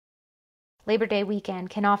Labor Day weekend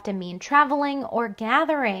can often mean traveling or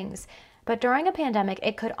gatherings, but during a pandemic,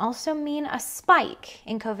 it could also mean a spike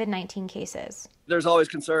in COVID-19 cases. There's always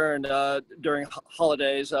concern during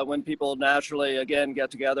holidays when people naturally, again, get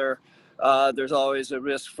together. There's always a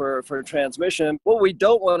risk for transmission. What we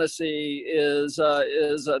don't want to see is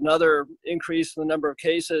another increase in the number of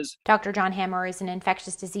cases. Dr. John Hammer is an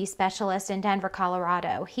infectious disease specialist in Denver,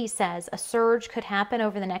 Colorado. He says a surge could happen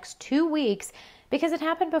over the next 2 weeks because it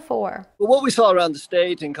happened before. Well, what we saw around the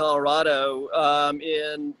state in Colorado,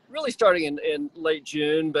 in really starting in late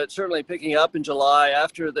June, but certainly picking up in July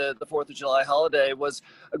after the 4th of July holiday, was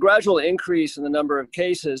a gradual increase in the number of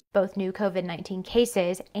cases. Both new COVID-19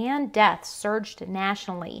 cases and deaths surged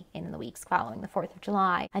nationally in the weeks following the 4th of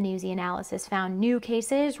July. A Newsy analysis found new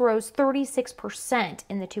cases rose 36%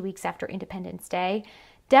 in the 2 weeks after Independence Day.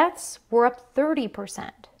 Deaths were up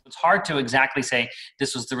 30%. It's hard to exactly say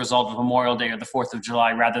this was the result of Memorial Day or the 4th of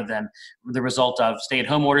July rather than the result of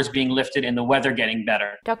stay-at-home orders being lifted and the weather getting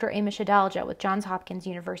better. Dr. Amish Adalja with Johns Hopkins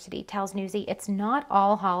University tells Newsy it's not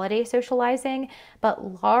all holiday socializing,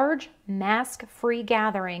 but large mask-free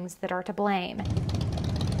gatherings that are to blame.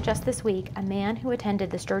 Just this week, a man who attended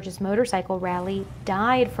the Sturgis motorcycle rally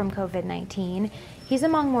died from COVID-19. He's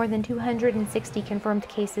among more than 260 confirmed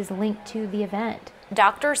cases linked to the event.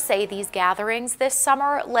 Doctors say these gatherings this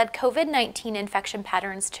summer led COVID-19 infection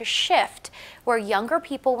patterns to shift, where younger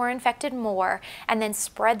people were infected more and then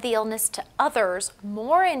spread the illness to others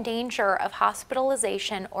more in danger of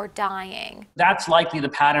hospitalization or dying. That's likely the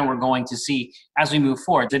pattern we're going to see as we move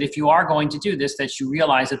forward, that if you are going to do this, that you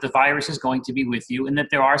realize that the virus is going to be with you and that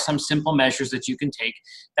there are some simple measures that you can take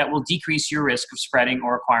that will decrease your risk of spreading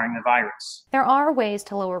or acquiring the virus. There are ways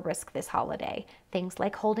to lower risk this holiday. Things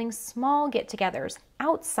like holding small get-togethers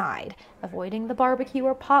outside, avoiding the barbecue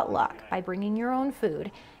or potluck by bringing your own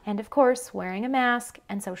food, and of course, wearing a mask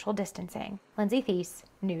and social distancing. Lindsay Thies,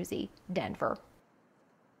 Newsy, Denver.